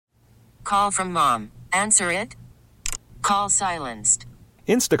Call from mom. Answer it. Call silenced.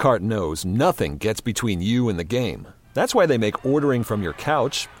 Instacart knows nothing gets between you and the game. That's why they make ordering from your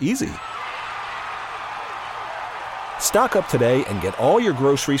couch easy. Stock up today and get all your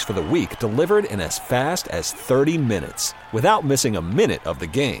groceries for the week delivered in as fast as 30 minutes without missing a minute of the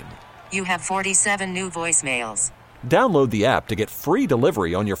game. You have 47 new voicemails. Download the app to get free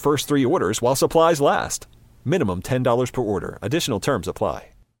delivery on your first 3 orders while supplies last. Minimum $10 per order. Additional terms apply.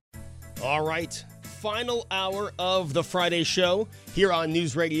 All right. Final hour of the Friday show here on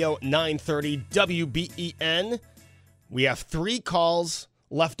News Radio 930 WBEN. We have 3 calls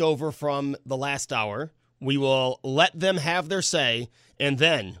left over from the last hour. We will let them have their say, and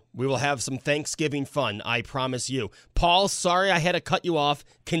then we will have some Thanksgiving fun, I promise you. Paul, sorry I had to cut you off.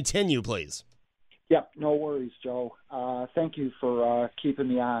 Continue, please. Yep, no worries, Joe. Thank you for keeping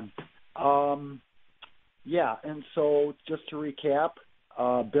me on. Yeah, and so just to recap,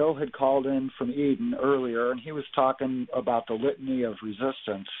 Bill had called in from Eden earlier, and he was talking about the litany of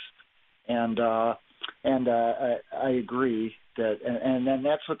resistance, and I agree that, and then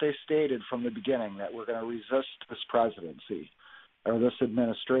that's what they stated from the beginning, that we're going to resist this presidency or this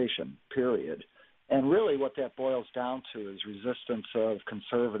administration, period. And really what that boils down to is resistance of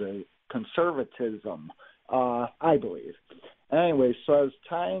conservatism, I believe. Anyway, so I was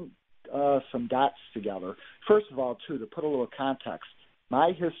tying some dots together. First of all, too, to put a little context,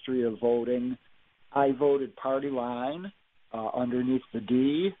 my history of voting, I voted party line underneath the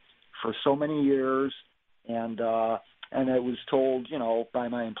D for so many years, and I was told, by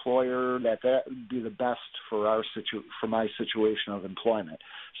my employer that would be the best for for my situation of employment.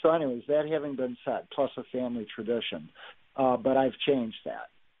 So, anyways, that having been said, plus a family tradition, but I've changed that,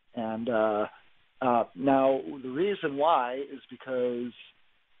 and now the reason why is because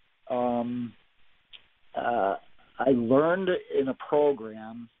I learned in a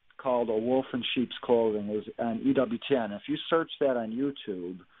program called A Wolf in Sheep's Clothing. It was on EWTN. If you search that on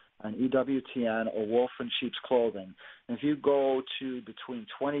YouTube, on EWTN, A Wolf in Sheep's Clothing, and if you go to between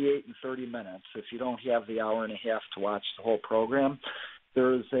 28 and 30 minutes, if you don't have the hour and a half to watch the whole program,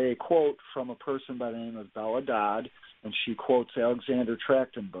 there's a quote from a person by the name of Bella Dodd, and she quotes Alexander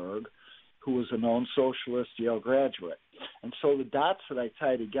Trachtenberg, who was a known socialist Yale graduate. And so the dots that I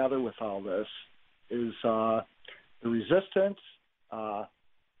tie together with all this is the resistance,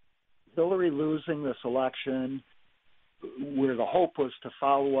 Hillary losing this election, where the hope was to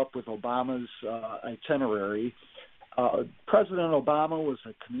follow up with Obama's itinerary. President Obama was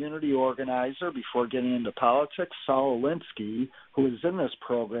a community organizer before getting into politics. Saul Alinsky, who is in this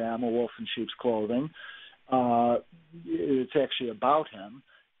program, A Wolf in Sheep's Clothing, it's actually about him.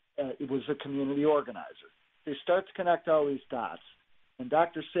 It was a community organizer. They start to connect all these dots. And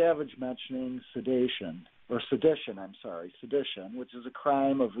Dr. Savage mentioning sedition, which is a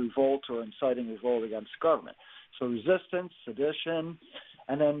crime of revolt or inciting revolt against government. So resistance, sedition,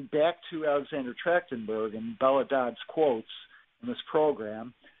 and then back to Alexander Trachtenberg and Bella Dodd's quotes in this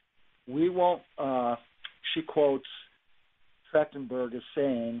program. We won't, she quotes Trachtenberg as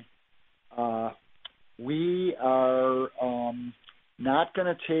saying, we are not going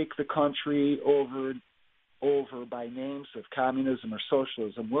to take the country over by names of communism or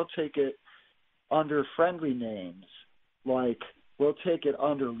socialism. We'll take it under friendly names, like we'll take it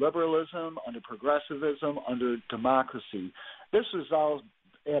under liberalism, under progressivism, under democracy. This was all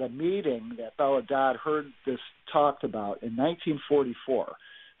at a meeting that Bella Dodd heard this talked about in 1944.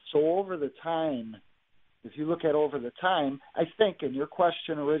 So over the time, if you look at over the time, I think, and your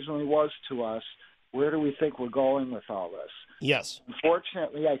question originally was to us, where do we think we're going with all this? Yes.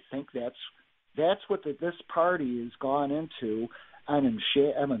 Unfortunately, I think that's what this party has gone into. I'm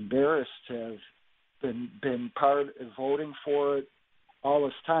embarrassed to have been part of voting for it all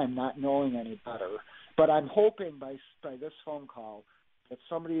this time, not knowing any better. But I'm hoping by this phone call that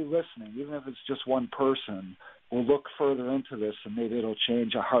somebody listening, even if it's just one person, will look further into this and maybe it'll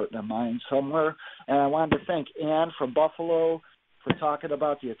change a heart and a mind somewhere. And I wanted to thank Ann from Buffalo for talking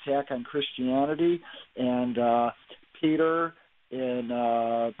about the attack on Christianity, and Peter in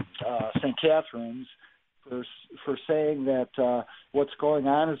St. Catharines for saying that what's going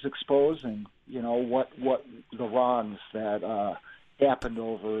on is exposing, what the wrongs that happened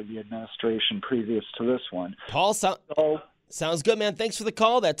over the administration previous to this one. Paul, sounds good, man. Thanks for the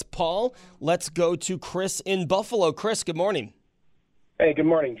call. That's Paul. Let's go to Chris in Buffalo. Chris, good morning. Hey, good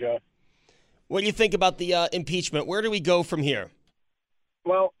morning, Joe. What do you think about the impeachment? Where do we go from here?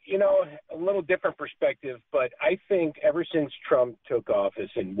 Well, a little different perspective, but I think ever since Trump took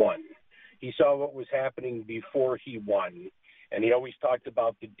office and won, he saw what was happening before he won, and he always talked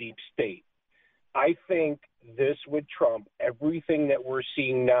about the deep state. I think this with Trump, everything that we're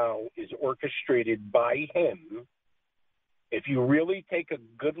seeing now is orchestrated by him. If you really take a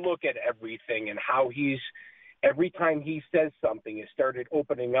good look at everything and how every time he says something, it started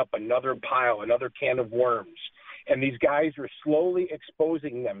opening up another pile, another can of worms. And these guys are slowly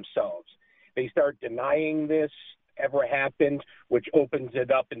exposing themselves. They start denying this ever happened, which opens it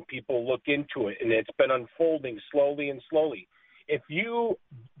up and people look into it. And it's been unfolding slowly and slowly.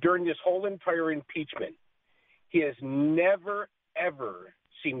 During this whole entire impeachment, he has never, ever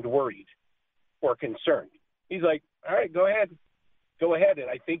seemed worried or concerned. He's like, all right, go ahead. Go ahead. And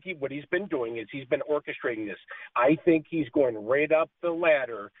I think what he's been doing is he's been orchestrating this. I think he's going right up the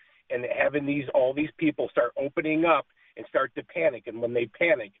ladder and having all these people start opening up and start to panic. And when they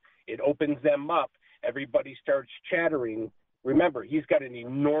panic, it opens them up. Everybody starts chattering. Remember, he's got an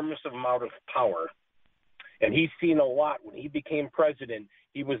enormous amount of power. And he's seen a lot. When he became president,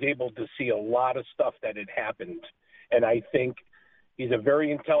 he was able to see a lot of stuff that had happened. And I think he's a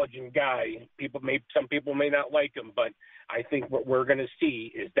very intelligent guy. Some people may not like him, but I think what we're going to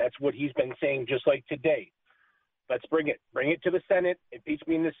see is that's what he's been saying, just like today. Let's bring it to the Senate, impeach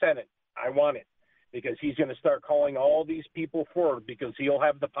me in the Senate. I want it, because he's going to start calling all these people forward because he'll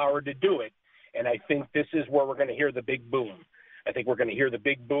have the power to do it. And I think this is where we're going to hear the big boom. I think we're going to hear the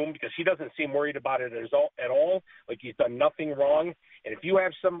big boom because he doesn't seem worried about it at all, like he's done nothing wrong. And if you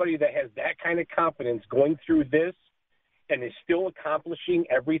have somebody that has that kind of confidence going through this and is still accomplishing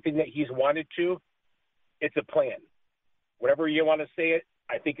everything that he's wanted to, it's a plan. Whatever you want to say it,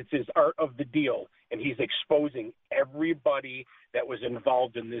 I think it's his art of the deal, and he's exposing everybody that was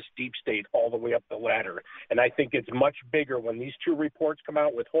involved in this deep state all the way up the ladder. And I think it's much bigger when these two reports come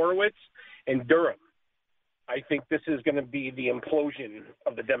out with Horowitz and Durham. I think this is going to be the implosion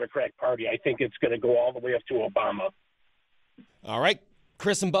of the Democratic Party. I think it's going to go all the way up to Obama. All right,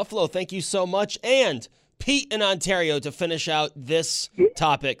 Chris in Buffalo, thank you so much. And Pete in Ontario to finish out this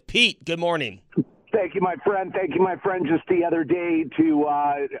topic. Pete, good morning. Thank you, my friend. Just the other day,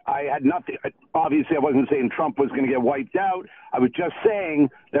 I had nothing. Obviously, I wasn't saying Trump was going to get wiped out. I was just saying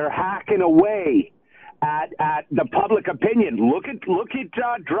they're hacking away at the public opinion. Look at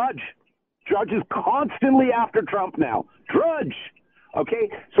Drudge. Drudge is constantly after Trump now. Drudge.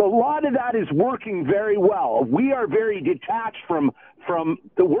 Okay, so a lot of that is working very well. We are very detached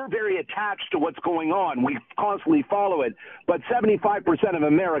we're very attached to what's going on. We constantly follow it, but 75% of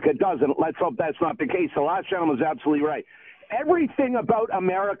America doesn't. Let's hope that's not the case. The last gentleman was absolutely right. Everything about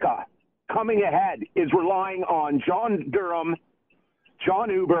America coming ahead is relying on John Durham, John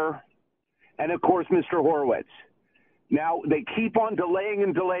Huber, and, of course, Mr. Horowitz. Now, they keep on delaying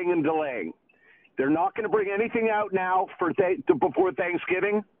and delaying and delaying. They're not going to bring anything out now before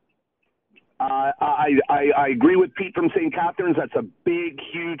Thanksgiving. I agree with Pete from St. Catharines. That's a big,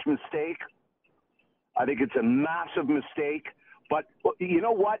 huge mistake. I think it's a massive mistake. But you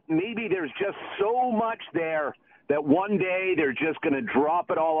know what? Maybe there's just so much there that one day they're just going to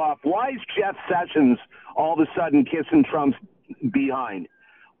drop it all off. Why is Jeff Sessions all of a sudden kissing Trump's behind?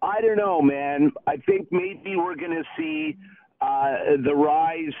 I don't know, man. I think maybe we're going to see the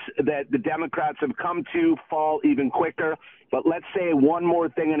rise that the Democrats have come to fall even quicker. But let's say one more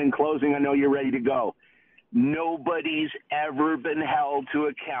thing, and in closing, I know you're ready to go. Nobody's ever been held to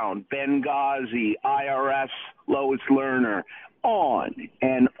account. Benghazi, IRS, Lois Lerner, on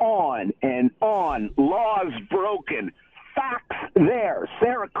and on and on. Laws broken. Facts there.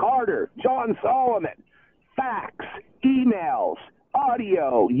 Sarah Carter, John Solomon. Facts, emails,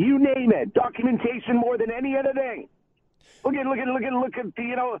 audio, you name it. Documentation more than any other thing. Look at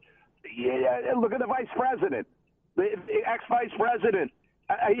the vice president, the ex-vice president.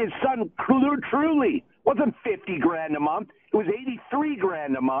 His son truly wasn't $50,000 a month. It was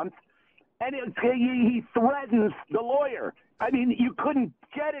 $83,000 a month, and he threatens the lawyer. I mean, you couldn't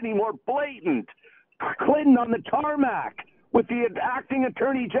get any more blatant. Clinton on the tarmac with the acting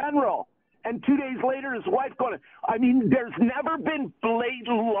attorney general. And 2 days later, his wife going, I mean, there's never been blatant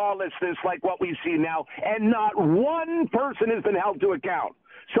lawlessness like what we see now, and not one person has been held to account.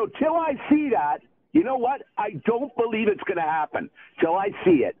 So till I see that, you know what? I don't believe it's going to happen till I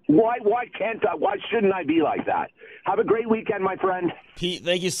see it. Why can't I? Why shouldn't I be like that? Have a great weekend, my friend. Pete,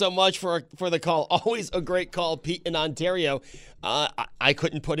 thank you so much for the call. Always a great call, Pete in Ontario. I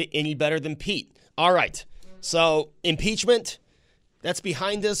couldn't put it any better than Pete. All right, so impeachment, that's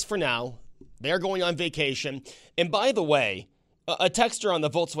behind us for now. They're going on vacation. And by the way, a texter on the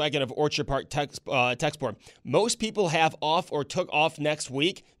Volkswagen of Orchard Park text board, most people have off or took off next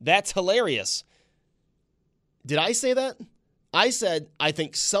week. That's hilarious. Did I say that? I said I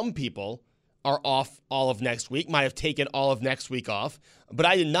think some people are off all of next week, might have taken all of next week off, but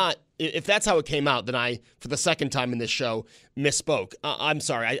I did not. If that's how it came out, then I, for the second time in this show, misspoke. I'm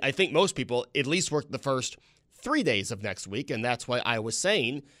sorry. I think most people at least worked the first 3 days of next week, and that's why I was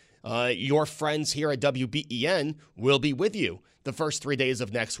saying your friends here at WBEN will be with you the first 3 days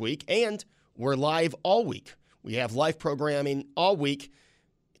of next week, and we're live all week. We have live programming all week,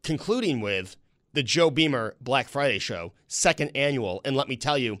 concluding with the Joe Beamer Black Friday show, second annual. And let me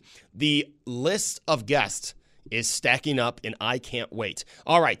tell you, the list of guests is stacking up, and I can't wait.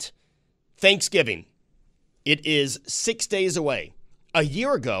 All right, Thanksgiving. It is 6 days away. A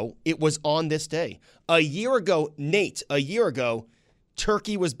year ago, it was on this day. A year ago,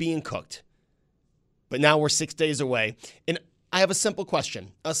 turkey was being cooked. But now we're 6 days away. And I have a simple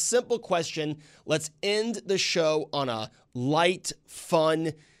question. Let's end the show on a light,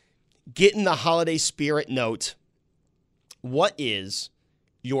 fun, get in the holiday spirit note. What is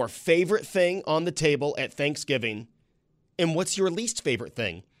your favorite thing on the table at Thanksgiving? And what's your least favorite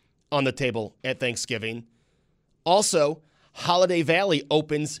thing on the table at Thanksgiving? Also, Holiday Valley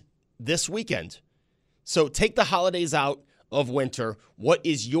opens this weekend. So take the holidays out of winter. What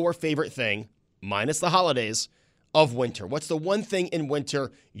is your favorite thing, minus the holidays, of winter? What's the one thing in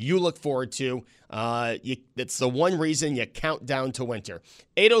winter you look forward to? That's the one reason you count down to winter.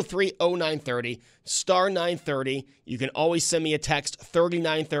 803-0930, star 930. You can always send me a text,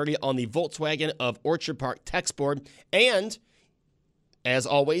 3930, on the Volkswagen of Orchard Park text board. And as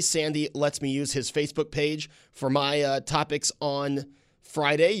always, Sandy lets me use his Facebook page for my topics on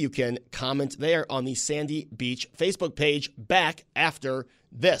Friday. You can comment there on the Sandy Beach Facebook page back after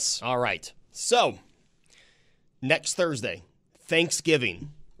this. All right. So, next Thursday,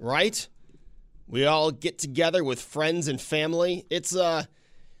 Thanksgiving, right? We all get together with friends and family. It's,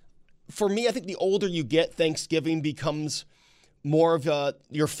 for me, I think the older you get, Thanksgiving becomes more of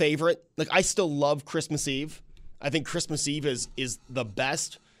your favorite. Like, I still love Christmas Eve. I think Christmas Eve is the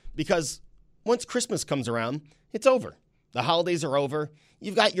best because once Christmas comes around, it's over. The holidays are over.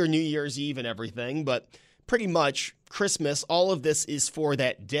 You've got your New Year's Eve and everything, but pretty much Christmas, all of this is for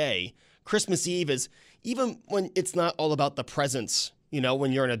that day. Christmas Eve is, even when it's not all about the presents,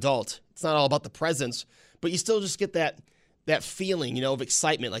 when you're an adult, it's not all about the presents, but you still just get that feeling, of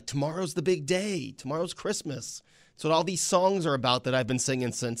excitement. Like tomorrow's the big day. Tomorrow's Christmas. That's what all these songs are about that I've been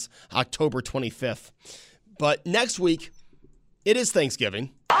singing since October 25th. But next week, it is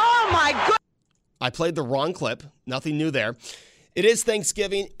Thanksgiving. Oh my God! I played the wrong clip. Nothing new there. It is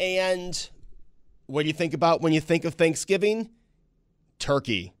Thanksgiving, and what do you think about when you think of Thanksgiving?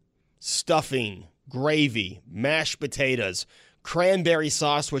 Turkey, stuffing, gravy, mashed potatoes, cranberry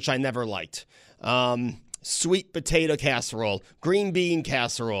sauce, which I never liked, sweet potato casserole, green bean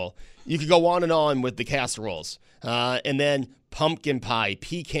casserole. You could go on with the casseroles. And then pumpkin pie,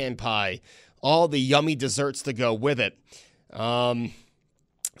 pecan pie, all the yummy desserts to go with it.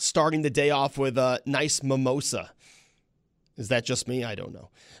 Starting the day off with a nice mimosa. Is that just me? I don't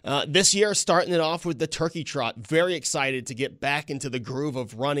know. This year, starting it off with the turkey trot. Very excited to get back into the groove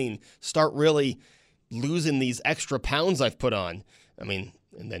of running. Start really losing these extra pounds I've put on. And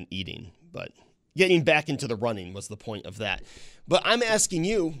then eating. But getting back into the running was the point of that. But I'm asking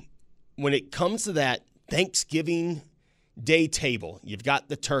you, when it comes to that Thanksgiving Day table, you've got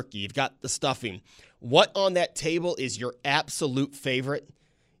the turkey, you've got the stuffing. What on that table is your absolute favorite?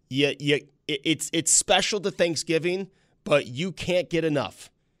 It's special to Thanksgiving, but you can't get enough.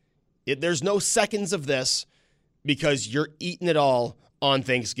 There's no seconds of this because you're eating it all on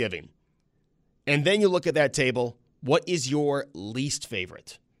Thanksgiving. And then you look at that table, what is your least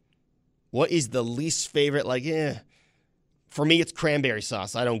favorite? What is the least favorite? For me, it's cranberry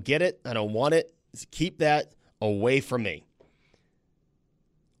sauce. I don't get it. I don't want it. Keep that away from me.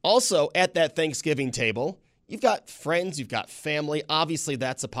 Also, at that Thanksgiving table, you've got friends, you've got family. Obviously,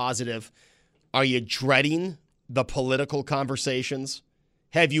 that's a positive. Are you dreading the political conversations?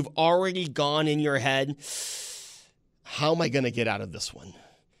 Have you already gone in your head, how am I going to get out of this one?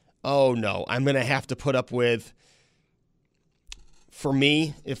 Oh, no, I'm going to have to put up with, for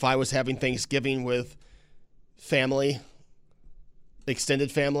me, if I was having Thanksgiving with family,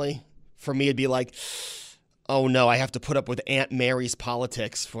 extended family, for me, it'd be like, oh, no, I have to put up with Aunt Mary's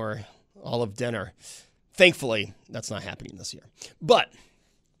politics for all of dinner. Thankfully, that's not happening this year. But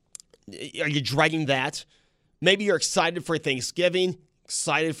are you dreading that? Maybe you're excited for Thanksgiving,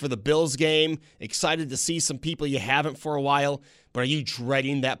 excited for the Bills game, excited to see some people you haven't for a while, but are you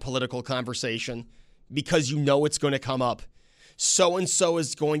dreading that political conversation because you know it's going to come up? So-and-so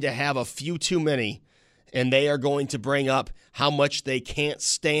is going to have a few too many, and they are going to bring up how much they can't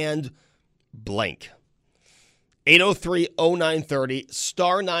stand blank. 803-0930,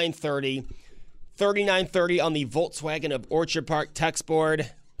 star 930. 3930 on the Volkswagen of Orchard Park text board.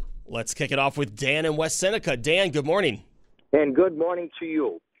 Let's kick it off with Dan in West Seneca. Dan, good morning. And good morning to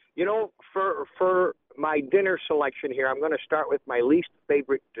you. You know, for my dinner selection here, I'm going to start with my least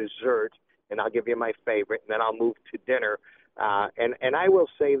favorite dessert, and I'll give you my favorite, and then I'll move to dinner. And I will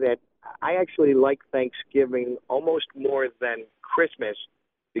say that I actually like Thanksgiving almost more than Christmas,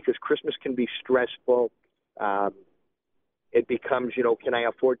 because Christmas can be stressful. It becomes, can I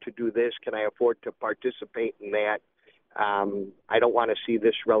afford to do this? Can I afford to participate in that? I don't want to see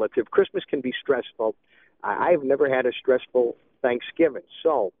this relative. Christmas can be stressful. I've never had a stressful Thanksgiving.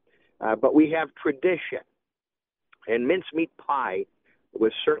 So, but we have tradition. And mincemeat pie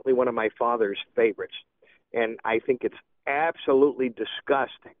was certainly one of my father's favorites. And I think it's absolutely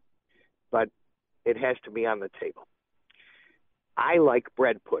disgusting, but it has to be on the table. I like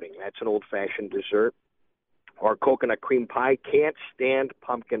bread pudding. That's an old-fashioned dessert. Or coconut cream pie. Can't stand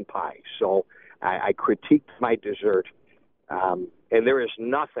pumpkin pie. So I critiqued my dessert. And there is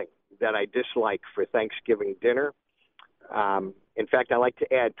nothing that I dislike for Thanksgiving dinner. In fact, I like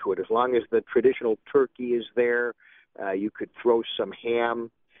to add to it. As long as the traditional turkey is there, you could throw some ham.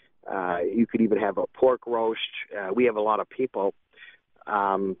 You could even have a pork roast. We have a lot of people.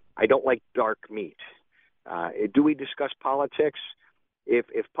 I don't like dark meat. Do we discuss politics?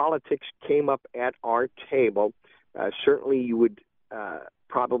 If politics came up at our table, certainly you would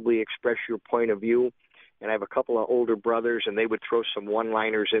probably express your point of view. And I have a couple of older brothers, and they would throw some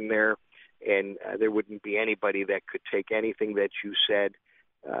one-liners in there, and there wouldn't be anybody that could take anything that you said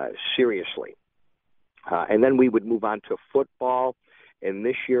seriously. And then we would move on to football. And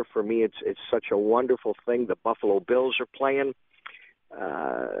this year, for me, it's such a wonderful thing. The Buffalo Bills are playing.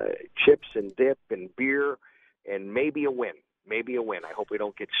 Chips and dip and beer, and maybe a win. Maybe a win. I hope we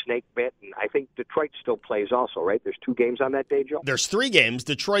don't get snake bit. And I think Detroit still plays also, right? There's 2 games on that day, Joe? There's 3 games.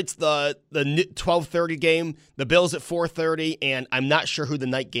 Detroit's the 12:30 game, the Bills at 4:30, and I'm not sure who the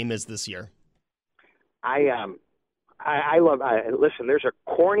night game is this year. I love listen, there's a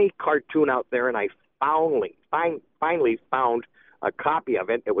corny cartoon out there, and I finally found a copy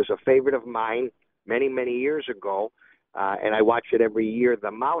of it. It was a favorite of mine many, many years ago, and I watch it every year. The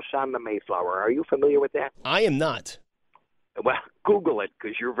Mouse on the Mayflower. Are you familiar with that? I am not. Well, Google it,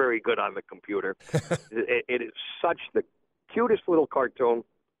 because you're very good on the computer. It is such the cutest little cartoon.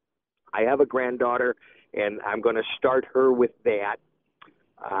 I have a granddaughter, and I'm going to start her with that.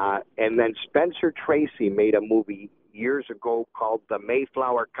 And then Spencer Tracy made a movie years ago called The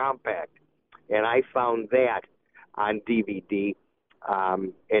Mayflower Compact, and I found that on DVD.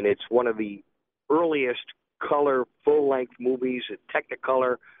 And it's one of the earliest color, full-length movies,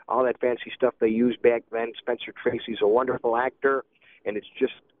 Technicolor, all that fancy stuff they used back then. Spencer Tracy's a wonderful actor, and it's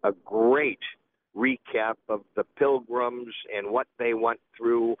just a great recap of the Pilgrims and what they went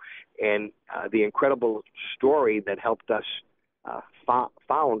through, and the incredible story that helped us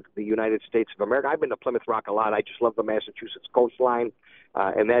found the United States of America. I've been to Plymouth Rock a lot. I just love the Massachusetts coastline,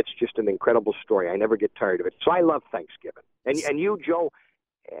 and that's just an incredible story. I never get tired of it. So I love Thanksgiving. And you, Joe,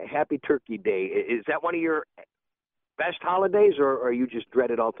 Happy Turkey Day. Is that one of your best holidays, or you just dread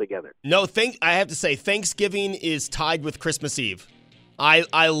it altogether? No, I have to say, Thanksgiving is tied with Christmas Eve.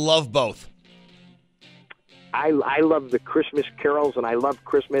 I love both. I love the Christmas carols, and I love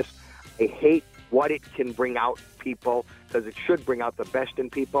Christmas. I hate what it can bring out people, because it should bring out the best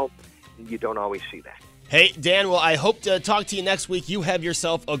in people. You don't always see that. Hey, Dan, well, I hope to talk to you next week. You have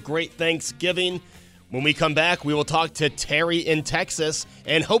yourself a great Thanksgiving. When we come back, we will talk to Terry in Texas,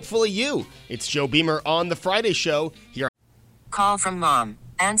 and hopefully you. It's Joe Beamer on The Friday Show here. Call from mom.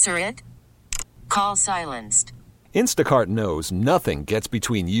 Answer it. Call silenced. Instacart knows nothing gets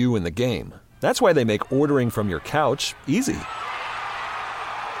between you and the game. That's why they make ordering from your couch easy.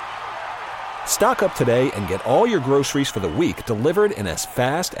 Stock up today and get all your groceries for the week delivered in as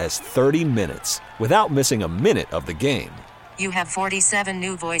fast as 30 minutes without missing a minute of the game. You have 47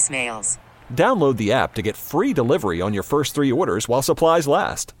 new voicemails. Download the app to get free delivery on your first 3 orders while supplies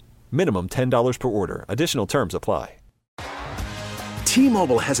last. Minimum $10 per order. Additional terms apply.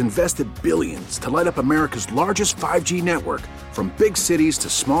 T-Mobile has invested billions to light up America's largest 5G network, from big cities to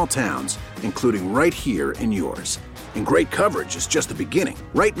small towns, including right here in yours. And great coverage is just the beginning.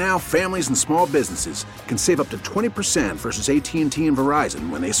 Right now, families and small businesses can save up to 20% versus AT&T and Verizon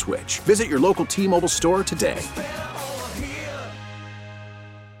when they switch. Visit your local T-Mobile store today.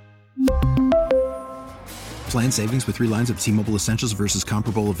 Plan savings with 3 lines of T-Mobile Essentials versus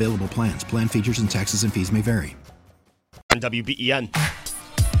comparable available plans. Plan features and taxes and fees may vary. WBEN.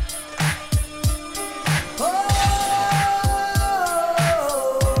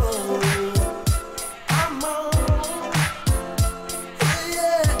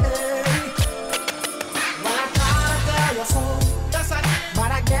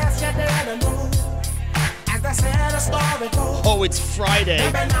 Friday,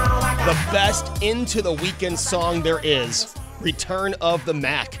 the best into the weekend song there is, Return of the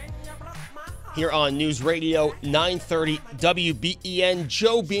Mac. Here on News Radio 930 WBEN,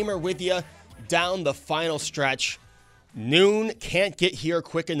 Joe Beamer with you down the final stretch. Noon can't get here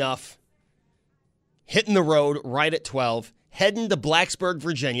quick enough. Hitting the road right at 12, heading to Blacksburg,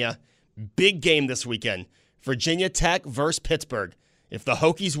 Virginia. Big game this weekend. Virginia Tech versus Pittsburgh. If the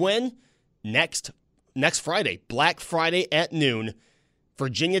Hokies win, next Friday, Black Friday at noon,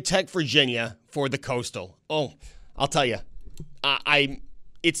 Virginia Tech, Virginia for the Coastal. Oh, I'll tell you,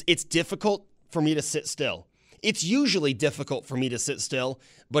 it's difficult for me to sit still. It's usually difficult for me to sit still,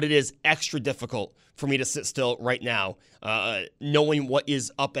 but it is extra difficult for me to sit still right now, knowing what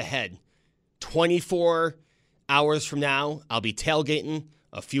is up ahead. 24 hours from now, I'll be tailgating.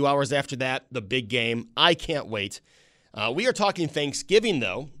 A few hours after that, the big game. I can't wait. We are talking Thanksgiving,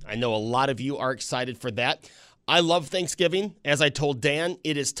 though. I know a lot of you are excited for that. I love Thanksgiving. As I told Dan,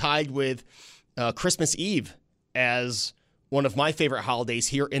 it is tied with Christmas Eve as one of my favorite holidays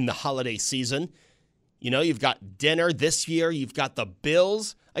here in the holiday season. You know, you've got dinner this year. You've got the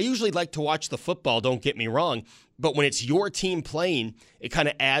Bills. I usually like to watch the football, don't get me wrong. But when it's your team playing, it kind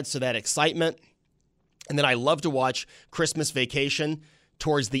of adds to that excitement. And then I love to watch Christmas Vacation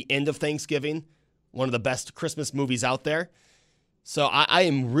towards the end of Thanksgiving, one of the best Christmas movies out there. So I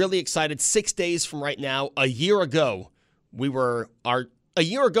am really excited. 6 days from right now, a year ago,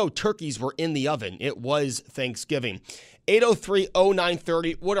 turkeys were in the oven. It was Thanksgiving.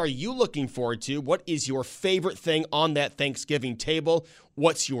 803-0930, what are you looking forward to? What is your favorite thing on that Thanksgiving table?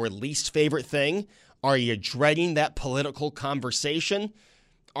 What's your least favorite thing? Are you dreading that political conversation?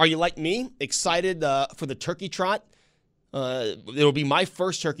 Are you like me, excited for the turkey trot? It'll be my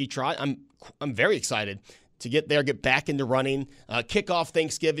first turkey trot. I'm very excited to get there, get back into running, kick off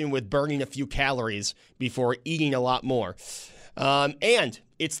Thanksgiving with burning a few calories before eating a lot more. And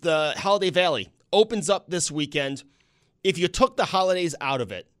it's the Holiday Valley. Opens up this weekend. If you took the holidays out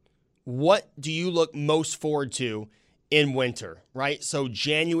of it, what do you look most forward to in winter, right? So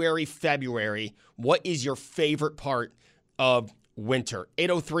January, February, what is your favorite part of winter?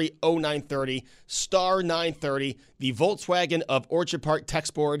 803-0930, star 930. The Volkswagen of Orchard Park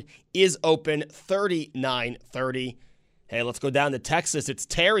text board is open 3930. Hey, let's go down to Texas. It's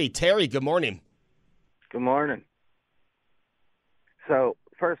Terry. Terry, good morning. Good morning. So,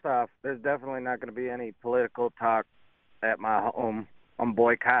 first off, there's definitely not going to be any political talk at my home. I'm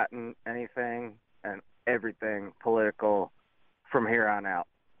boycotting anything and everything political from here on out.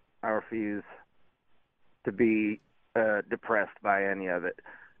 I refuse to be depressed by any of it.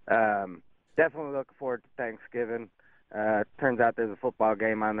 Definitely looking forward to Thanksgiving. Turns out there's a football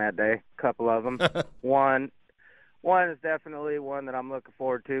game on that day, a couple of them. One is definitely one that I'm looking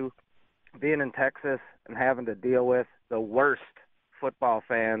forward to. Being in Texas and having to deal with the worst football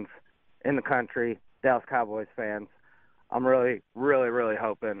fans in the country, Dallas Cowboys fans, I'm really, really, really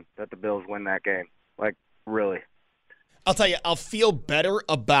hoping that the Bills win that game. Like, really. I'll tell you, I'll feel better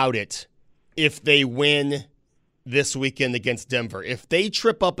about it if they win this weekend against Denver. If they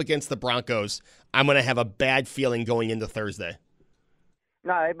trip up against the Broncos, I'm going to have a bad feeling going into Thursday.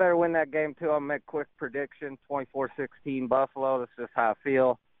 No, they better win that game, too. I'll make a quick prediction, 24-16 Buffalo. That's just how I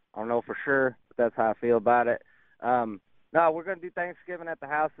feel. I don't know for sure, but that's how I feel about it. No, we're going to do Thanksgiving at the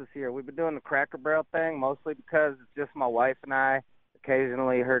house this year. We've been doing the Cracker Barrel thing mostly because it's just my wife and I,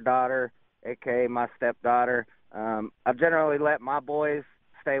 occasionally her daughter, a.k.a. my stepdaughter. I've generally let my boys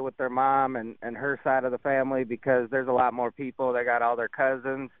stay with their mom and her side of the family because there's a lot more people. They got all their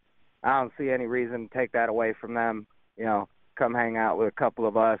cousins. I don't see any reason to take that away from them. You know, come hang out with a couple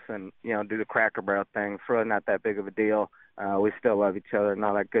of us and, you know, do the Cracker Barrel thing. It's really not that big of a deal. We still love each other and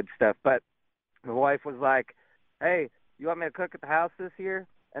all that good stuff. But my wife was like, hey, you want me to cook at the house this year?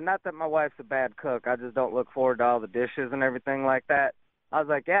 And not that my wife's a bad cook. I just don't look forward to all the dishes and everything like that. I was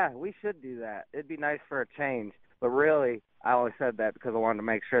like, yeah, we should do that. It'd be nice for a change. But really, I only said that because I wanted to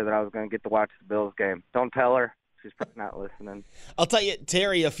make sure that I was going to get to watch the Bills game. Don't tell her. She's probably not listening. I'll tell you,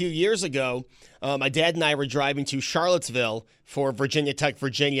 Terry, a few years ago, my dad and I were driving to Charlottesville for Virginia Tech,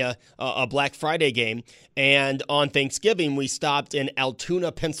 Virginia, a Black Friday game. And on Thanksgiving, we stopped in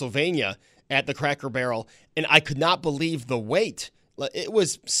Altoona, Pennsylvania at the Cracker Barrel. And I could not believe the wait. It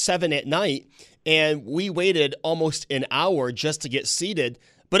was 7 at night, and we waited almost an hour just to get seated.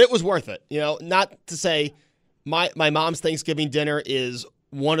 But it was worth it. You know, not to say my mom's Thanksgiving dinner is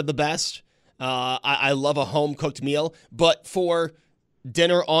one of the best. I love a home-cooked meal. But for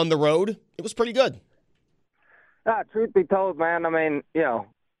dinner on the road, it was pretty good. Truth be told, man, I mean, you know,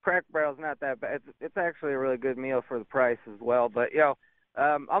 Cracker Barrel's not that bad. It's actually a really good meal for the price as well. But, you know,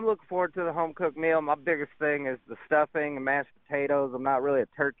 I'm looking forward to the home-cooked meal. My biggest thing is the stuffing and mashed potatoes. I'm not really a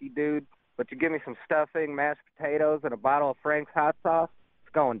turkey dude, but you give me some stuffing, mashed potatoes, and a bottle of Frank's hot sauce,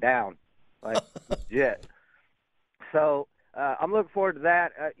 it's going down. Like, legit. So I'm looking forward to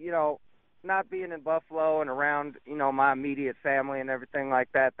that. Not being in Buffalo and around, my immediate family and everything like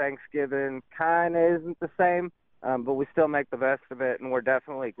that, Thanksgiving kind of isn't the same, but we still make the best of it, and we're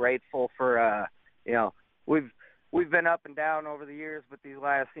definitely grateful for, we've been up and down over the years, but these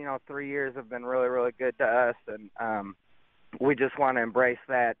last, 3 years have been really, really good to us, and we just want to embrace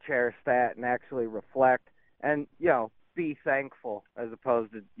that, cherish that, and actually reflect and, be thankful as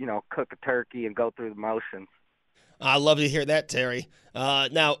opposed to, cook a turkey and go through the motions. I love to hear that, Terry.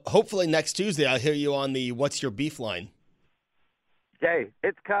 Now, hopefully next Tuesday I'll hear you on the What's Your Beef line. Hey,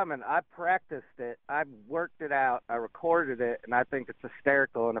 it's coming. I practiced it. I worked it out. I recorded it, and I think it's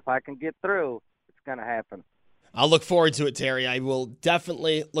hysterical. And if I can get through, it's going to happen. I'll look forward to it, Terry. I will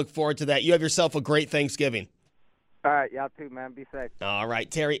definitely look forward to that. You have yourself a great Thanksgiving. All right, y'all too, man. Be safe. All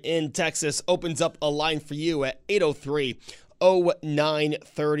right, Terry in Texas opens up a line for you at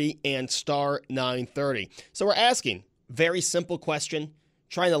 803-0930 and star 930. So we're asking, very simple question,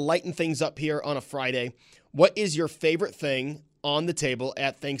 trying to lighten things up here on a Friday. What is your favorite thing on the table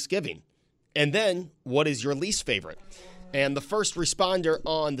at Thanksgiving? And then, what is your least favorite? And the first responder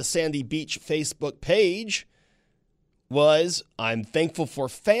on the Sandy Beach Facebook page was, I'm thankful for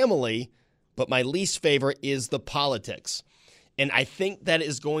family, but my least favorite is the politics. And I think that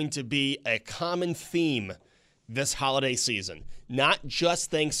is going to be a common theme this holiday season. Not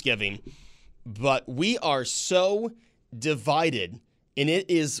just Thanksgiving, but we are so divided, and it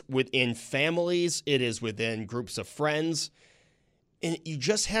is within families, it is within groups of friends, and you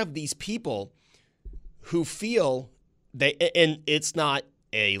just have these people who feel and it's not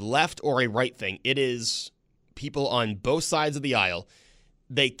a left or a right thing, it is people on both sides of the aisle.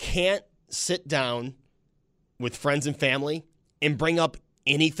 They can't sit down with friends and family and bring up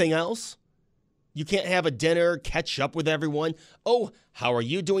anything else. You can't have a dinner, catch up with everyone. Oh, how are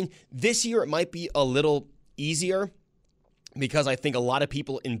you doing? This year it might be a little easier because I think a lot of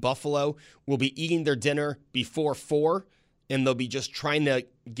people in Buffalo will be eating their dinner before 4, and they'll be just trying to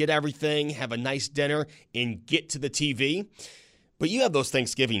get everything, have a nice dinner, and get to the TV. But you have those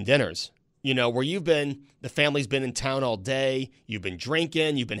Thanksgiving dinners, where the family's been in town all day, you've been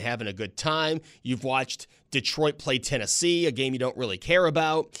drinking, you've been having a good time, you've watched Detroit play Tennessee, a game you don't really care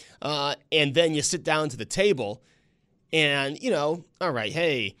about, and then you sit down to the table and, all right,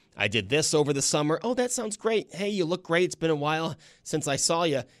 hey, I did this over the summer. Oh, that sounds great. Hey, you look great. It's been a while since I saw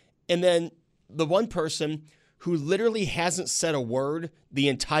you. And then the one person who literally hasn't said a word the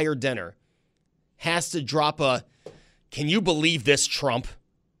entire dinner has to drop can you believe this, Trump?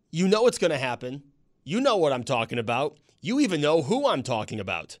 You know it's going to happen. You know what I'm talking about. You even know who I'm talking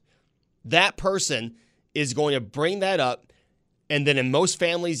about. That person is going to bring that up, and then in most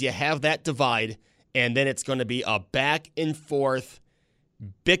families, you have that divide, and then it's going to be a back and forth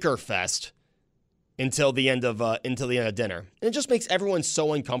bicker fest until the end of dinner. And it just makes everyone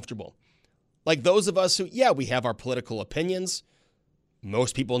so uncomfortable. Like those of us who, we have our political opinions.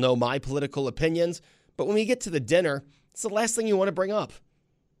 Most people know my political opinions, but when we get to the dinner, it's the last thing you want to bring up.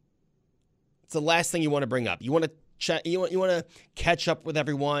 It's the last thing you want to bring up. You want to chat. You want to catch up with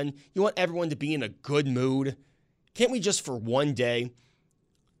everyone. You want everyone to be in a good mood. Can't we just for one day?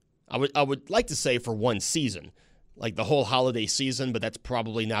 I would like to say for one season, like the whole holiday season, but that's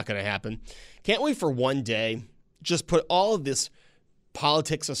probably not going to happen. Can't we for one day just put all of this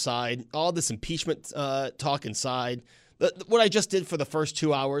politics aside, all this impeachment talk aside? What I just did for the first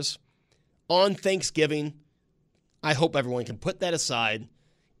 2 hours on Thanksgiving, I hope everyone can put that aside.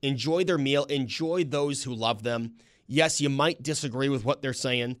 Enjoy their meal. Enjoy those who love them. Yes, you might disagree with what they're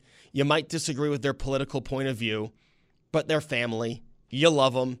saying. You might disagree with their political point of view, but they're family. You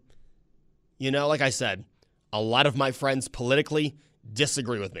love them. Like I said, a lot of my friends politically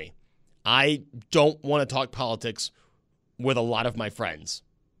disagree with me. I don't want to talk politics with a lot of my friends.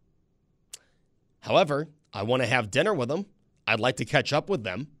 However, I want to have dinner with them. I'd like to catch up with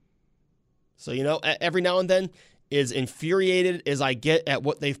them. So, every now and then, as infuriated as I get at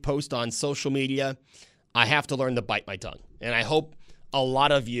what they've posted on social media, I have to learn to bite my tongue. And I hope a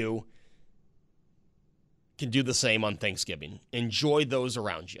lot of you can do the same on Thanksgiving. Enjoy those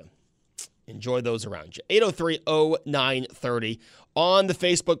around you. 803-0930 on the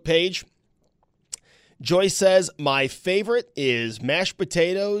Facebook page. Joyce says, my favorite is mashed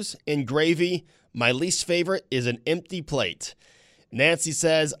potatoes and gravy. My least favorite is an empty plate. Nancy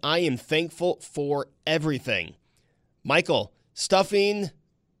says, I am thankful for everything. Michael, stuffing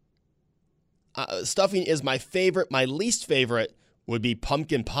is my favorite. My least favorite would be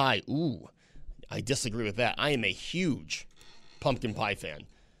pumpkin pie. Ooh, I disagree with that. I am a huge pumpkin pie fan.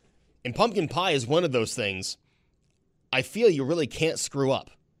 And pumpkin pie is one of those things I feel you really can't screw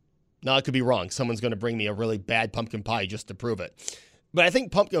up. Now, I could be wrong. Someone's going to bring me a really bad pumpkin pie just to prove it. But I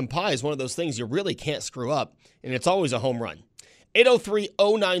think pumpkin pie is one of those things you really can't screw up, and it's always a home run.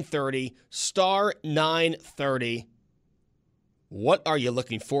 803-0930, star 930. What are you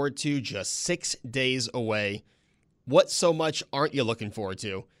looking forward to just 6 days away? What so much aren't you looking forward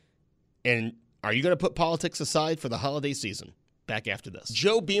to? And are you going to put politics aside for the holiday season? Back after this.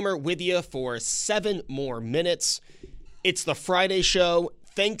 Joe Beamer with you for 7 more minutes. It's the Friday show.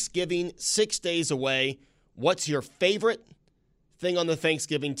 Thanksgiving, 6 days away. What's your favorite thing on the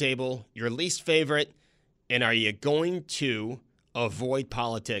Thanksgiving table? Your least favorite? And are you going to avoid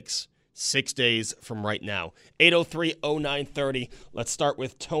politics 6 days from right now? 803-0930. Let's start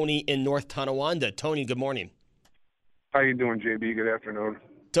with Tony in North Tonawanda. Tony, good morning. How you doing, JB? Good afternoon.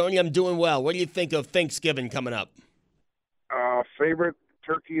 Tony, I'm doing well. What do you think of Thanksgiving coming up? Favorite,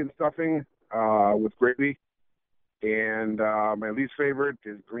 turkey and stuffing with gravy. And my least favorite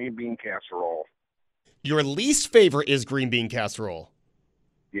is green bean casserole. Your least favorite is green bean casserole?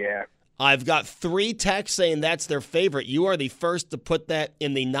 Yeah. I've got 3 texts saying that's their favorite. You are the first to put that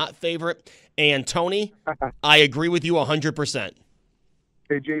in the not favorite. And, Tony, I agree with you 100%.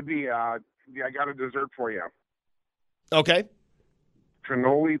 Hey, JB, I got a dessert for you. Okay.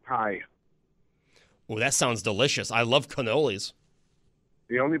 Cannoli pie. Oh, that sounds delicious. I love cannolis.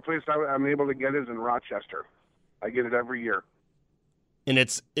 The only place I'm able to get is in Rochester. I get it every year. And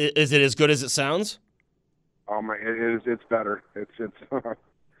is it as good as it sounds? Oh my! It's better. It's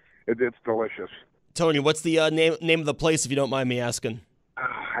it's delicious. Tony, what's the name of the place, if you don't mind me asking?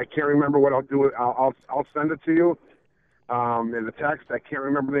 I can't remember what I'll do. I'll send it to you in the text. I can't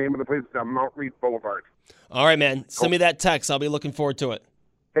remember the name of the place. It's on Mount Reed Boulevard. All right, man. Send me that text. I'll be looking forward to it.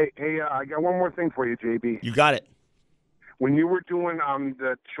 Hey, I got one more thing for you, JB. You got it. When you were doing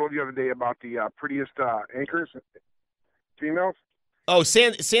the show the other day about the prettiest anchors, females. Oh,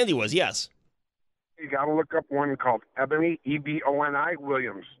 Sandy was, yes. You got to look up one called Ebony, Eboni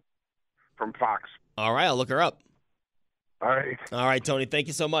Williams from Fox. All right, I'll look her up. All right, Tony. Thank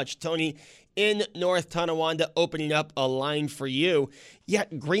you so much. Tony in North Tonawanda opening up a line for you. Yeah,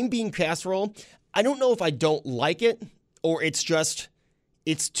 green bean casserole, I don't know if I don't like it or it's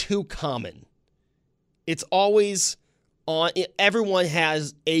too common. It's always on. Everyone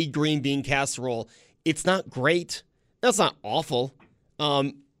has a green bean casserole. It's not great. That's not awful.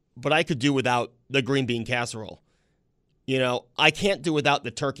 But I could do without the green bean casserole. You know, I can't do without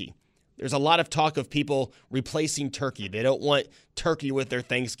the turkey. There's a lot of talk of people replacing turkey. They don't want turkey with their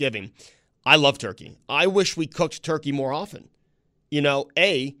Thanksgiving. I love turkey. I wish we cooked turkey more often. You know,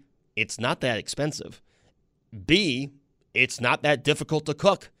 A, it's not that expensive. B, it's not that difficult to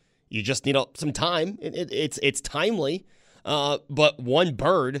cook. You just need some time. It's timely. But one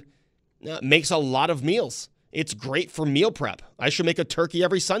bird makes a lot of meals. It's great for meal prep. I should make a turkey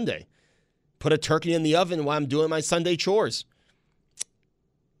every Sunday. Put a turkey in the oven while I'm doing my Sunday chores.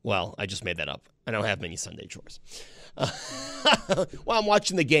 Well, I just made that up. I don't have many Sunday chores. While I'm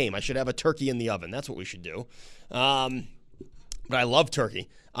watching the game, I should have a turkey in the oven. That's what we should do. But I love turkey.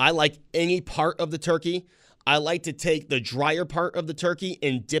 I like any part of the turkey. I like to take the drier part of the turkey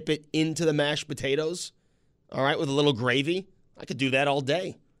and dip it into the mashed potatoes, all right, with a little gravy. I could do that all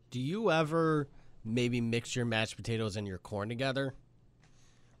day. Do you ever maybe mix your mashed potatoes and your corn together?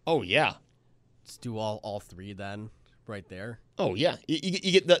 Oh, yeah. Let's do all 3 then, right there. Oh, yeah.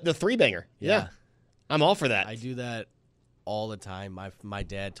 You get the 3-banger. Yeah. I'm all for that. I do that all the time. My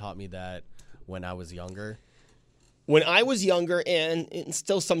dad taught me that when I was younger. When I was younger, and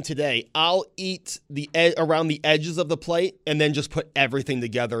still some today, I'll eat around the edges of the plate and then just put everything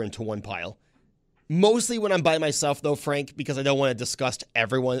together into one pile. Mostly when I'm by myself, though, Frank, because I don't want to disgust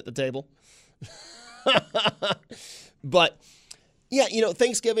everyone at the table. But, yeah, you know,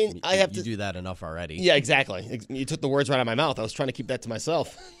 Thanksgiving, I have to... You do that enough already. Yeah, exactly. You took the words right out of my mouth. I was trying to keep that to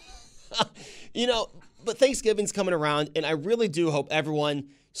myself. You know, but Thanksgiving's coming around, and I really do hope everyone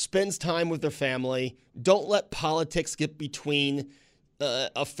spends time with their family. Don't let politics get between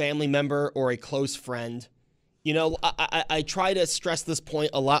a family member or a close friend. You know, I try to stress this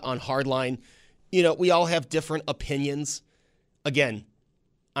point a lot on Hardline. You know, we all have different opinions. Again,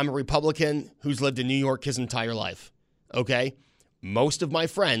 I'm a Republican who's lived in New York his entire life, okay? Most of my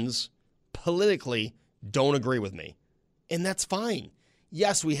friends politically don't agree with me, and that's fine.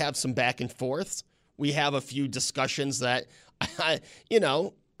 Yes, we have some back and forths. We have a few discussions that, you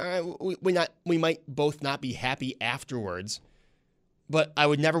know, we might both not be happy afterwards, but I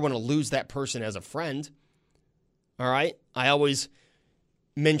would never want to lose that person as a friend. All right? I always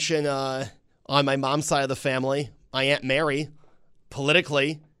mention on my mom's side of the family, my Aunt Mary,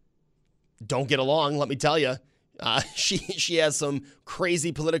 politically, don't get along, let me tell you. She has some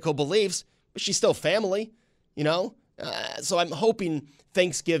crazy political beliefs, but she's still family, you know? So I'm hoping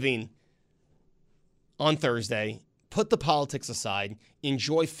Thanksgiving on Thursday, put the politics aside,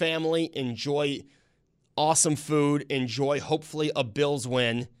 enjoy family, enjoy awesome food, enjoy hopefully a Bills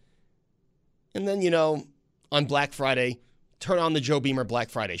win. And then, on Black Friday, turn on the Joe Beamer Black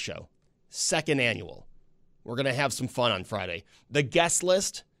Friday show. 2nd annual. We're going to have some fun on Friday. The guest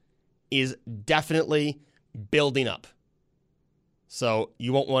list is definitely building up. So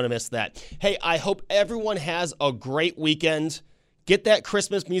you won't want to miss that. Hey, I hope everyone has a great weekend. Get that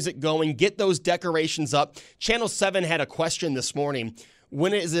Christmas music going. Get those decorations up. Channel 7 had a question this morning.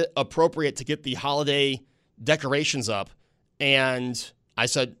 When is it appropriate to get the holiday decorations up? And I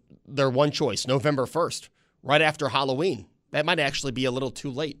said, they're one choice, November 1st, right after Halloween. That might actually be a little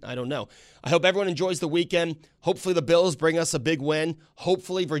too late. I don't know. I hope everyone enjoys the weekend. Hopefully the Bills bring us a big win.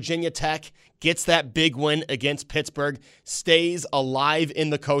 Hopefully Virginia Tech gets that big win against Pittsburgh, stays alive in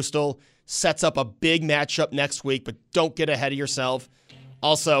the Coastal, sets up a big matchup next week, but don't get ahead of yourself.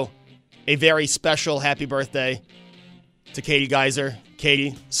 Also, a very special happy birthday to Katie Geiser.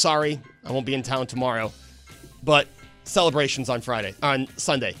 Katie, sorry, I won't be in town tomorrow, but celebrations on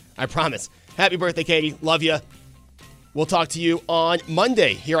Sunday, I promise. Happy birthday, Katie. Love you. We'll talk to you on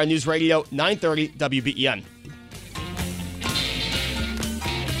Monday here on News Radio 930 WBEN.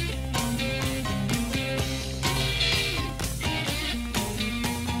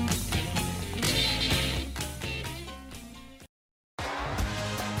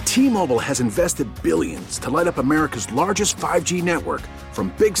 T-Mobile has invested billions to light up America's largest 5G network,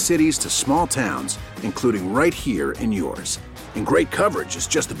 from big cities to small towns, including right here in yours. And great coverage is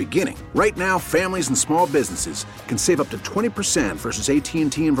just the beginning. Right now, families and small businesses can save up to 20% versus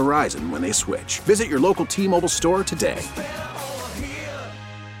AT&T and Verizon when they switch. Visit your local T-Mobile store today.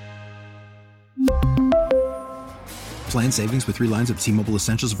 Plan savings with 3 lines of T-Mobile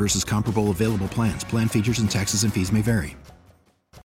Essentials versus comparable available plans. Plan features and taxes and fees may vary.